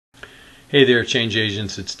Hey there, change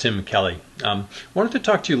agents. It's Tim Kelley. Wanted to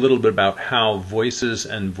talk to you a little bit about how voices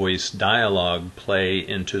and voice dialogue play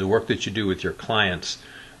into the work that you do with your clients.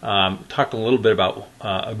 Talk a little bit about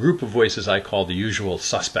a group of voices I call the usual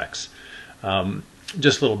suspects.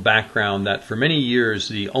 Just a little background that for many years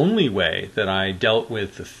the only way that I dealt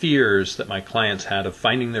with the fears that my clients had of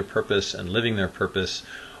finding their purpose and living their purpose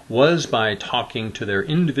was by talking to their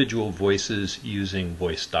individual voices using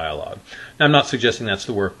voice dialogue. Now, I'm not suggesting that's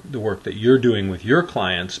the work that you're doing with your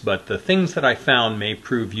clients, but the things that I found may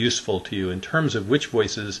prove useful to you in terms of which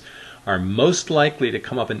voices are most likely to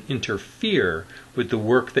come up and interfere with the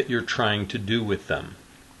work that you're trying to do with them.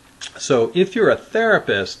 So if you're a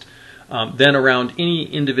therapist, then around any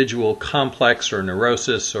individual complex or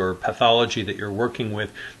neurosis or pathology that you're working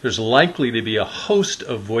with, there's likely to be a host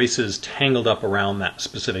of voices tangled up around that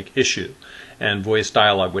specific issue. And voice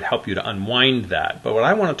dialogue would help you to unwind that. But what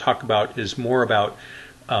I want to talk about is more about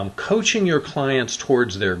coaching your clients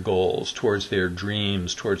towards their goals, towards their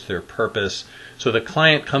dreams, towards their purpose. So the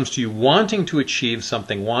client comes to you wanting to achieve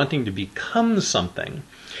something, wanting to become something.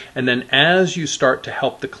 And then as you start to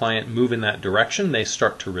help the client move in that direction, they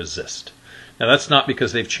start to resist. Now that's not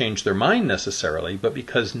because they've changed their mind necessarily, but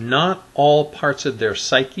because not all parts of their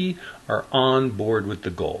psyche are on board with the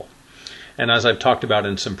goal. And as I've talked about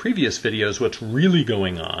in some previous videos, what's really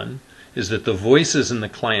going on is that the voices in the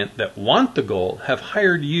client that want the goal have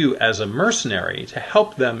hired you as a mercenary to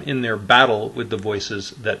help them in their battle with the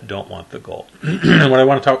voices that don't want the goal. And what I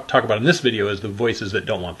want to talk about in this video is the voices that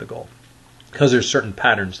don't want the goal, because there's certain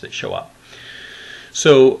patterns that show up.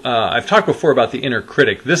 So I've talked before about the inner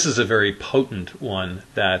critic. This is a very potent one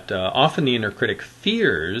that often the inner critic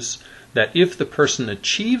fears that if the person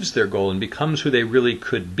achieves their goal and becomes who they really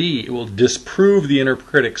could be, it will disprove the inner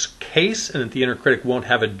critic's case and that the inner critic won't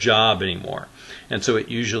have a job anymore. And so it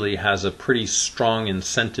usually has a pretty strong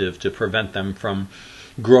incentive to prevent them from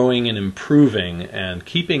growing and improving and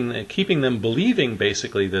keeping them believing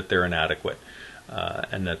basically that they're inadequate.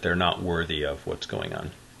 And that they're not worthy of what's going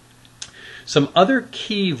on. Some other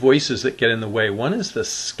key voices that get in the way. One is the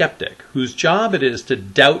skeptic, whose job it is to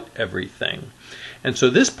doubt everything. And so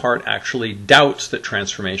this part actually doubts that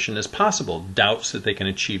transformation is possible, doubts that they can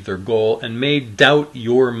achieve their goal, and may doubt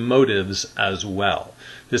your motives as well.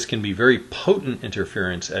 This can be very potent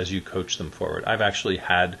interference as you coach them forward. I've actually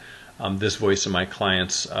had this voice of my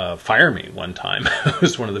clients fire me one time. It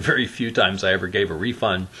was one of the very few times I ever gave a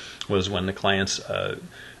refund, was when the client's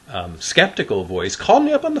skeptical voice called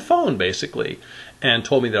me up on the phone basically and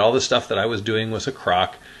told me that all the stuff that I was doing was a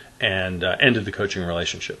crock and ended the coaching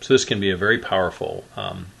relationship. So this can be a very powerful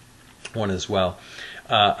one as well.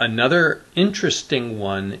 Another interesting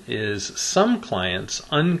one is some clients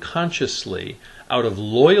unconsciously, out of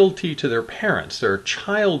loyalty to their parents, there are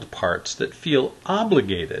child parts that feel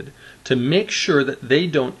obligated to make sure that they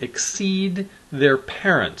don't exceed their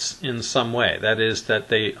parents in some way. That is, that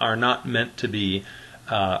they are not meant to be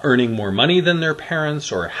earning more money than their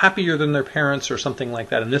parents or happier than their parents or something like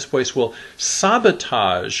that. And this voice will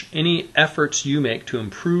sabotage any efforts you make to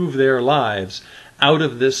improve their lives out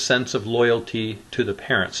of this sense of loyalty to the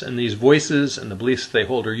parents. And these voices and the beliefs they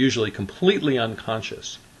hold are usually completely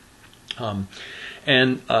unconscious.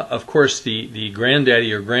 Of course, the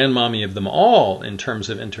granddaddy or grandmommy of them all in terms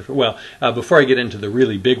of before I get into the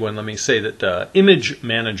really big one, let me say that image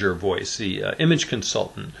manager voice, the image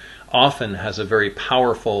consultant, often has a very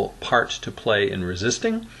powerful part to play in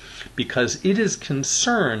resisting, because it is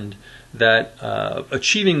concerned that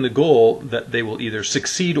achieving the goal, that they will either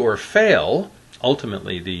succeed or fail.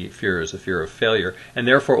 Ultimately, the fear is a fear of failure, and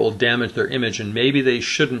therefore it will damage their image, and maybe they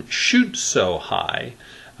shouldn't shoot so high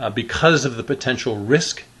because of the potential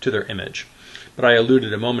risk to their image. But I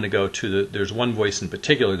alluded a moment ago to there's one voice in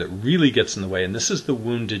particular that really gets in the way, and this is the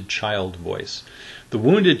wounded child voice. The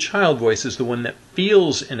wounded child voice is the one that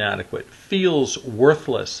feels inadequate, feels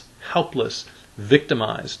worthless, helpless,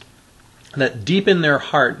 victimized. That deep in their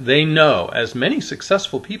heart they know, as many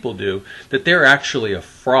successful people do, that they're actually a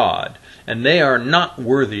fraud and they are not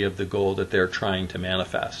worthy of the goal that they're trying to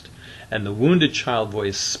manifest. And the wounded child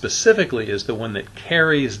voice specifically is the one that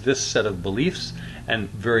carries this set of beliefs and,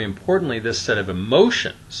 very importantly, this set of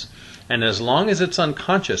emotions. And as long as it's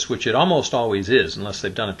unconscious, which it almost always is, unless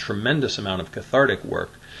they've done a tremendous amount of cathartic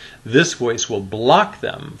work, this voice will block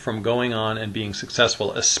them from going on and being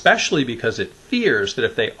successful, especially because it fears that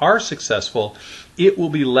if they are successful, it will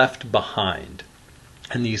be left behind.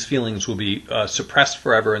 And these feelings will be suppressed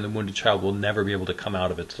forever, and the wounded child will never be able to come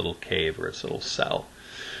out of its little cave or its little cell.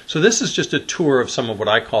 So this is just a tour of some of what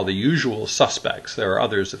I call the usual suspects. There are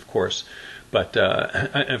others, of course, but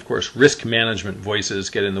of course risk management voices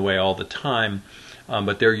get in the way all the time.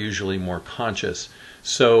 but they're usually more conscious.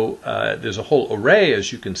 So there's a whole array,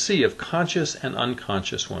 as you can see, of conscious and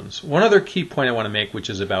unconscious ones. One other key point I want to make, which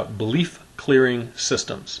is about belief clearing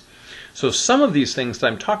systems. So some of these things that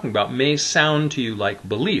I'm talking about may sound to you like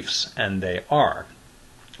beliefs, and they are.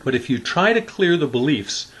 But if you try to clear the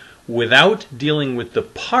beliefs without dealing with the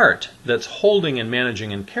part that's holding and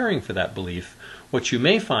managing and caring for that belief, what you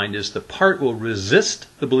may find is the part will resist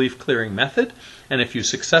the belief clearing method, and if you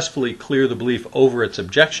successfully clear the belief over its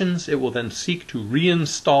objections, it will then seek to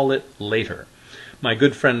reinstall it later. My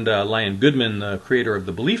good friend Lion Goodman, the creator of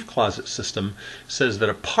the belief closet system, says that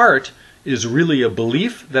a part is really a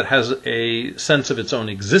belief that has a sense of its own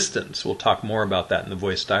existence. We'll talk more about that in the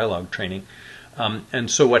voice dialogue training.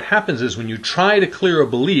 And so what happens is when you try to clear a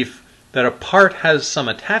belief that a part has some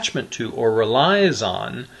attachment to or relies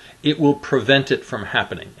on, it will prevent it from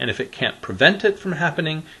happening. And if it can't prevent it from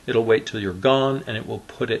happening, it'll wait till you're gone and it will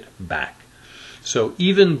put it back. So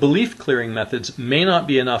even belief clearing methods may not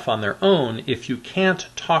be enough on their own if you can't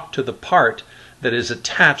talk to the part that is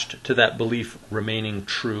attached to that belief remaining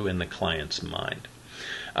true in the client's mind.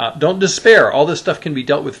 Don't despair. All this stuff can be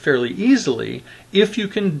dealt with fairly easily if you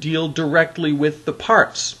can deal directly with the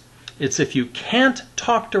parts. It's if you can't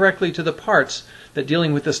talk directly to the parts that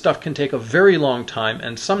dealing with this stuff can take a very long time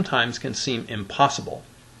and sometimes can seem impossible.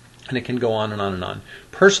 And it can go on and on and on.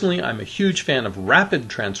 Personally, I'm a huge fan of rapid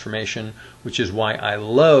transformation, which is why I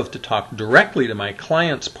love to talk directly to my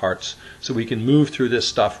clients' parts so we can move through this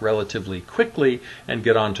stuff relatively quickly and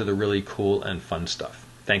get on to the really cool and fun stuff.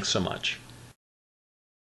 Thanks so much.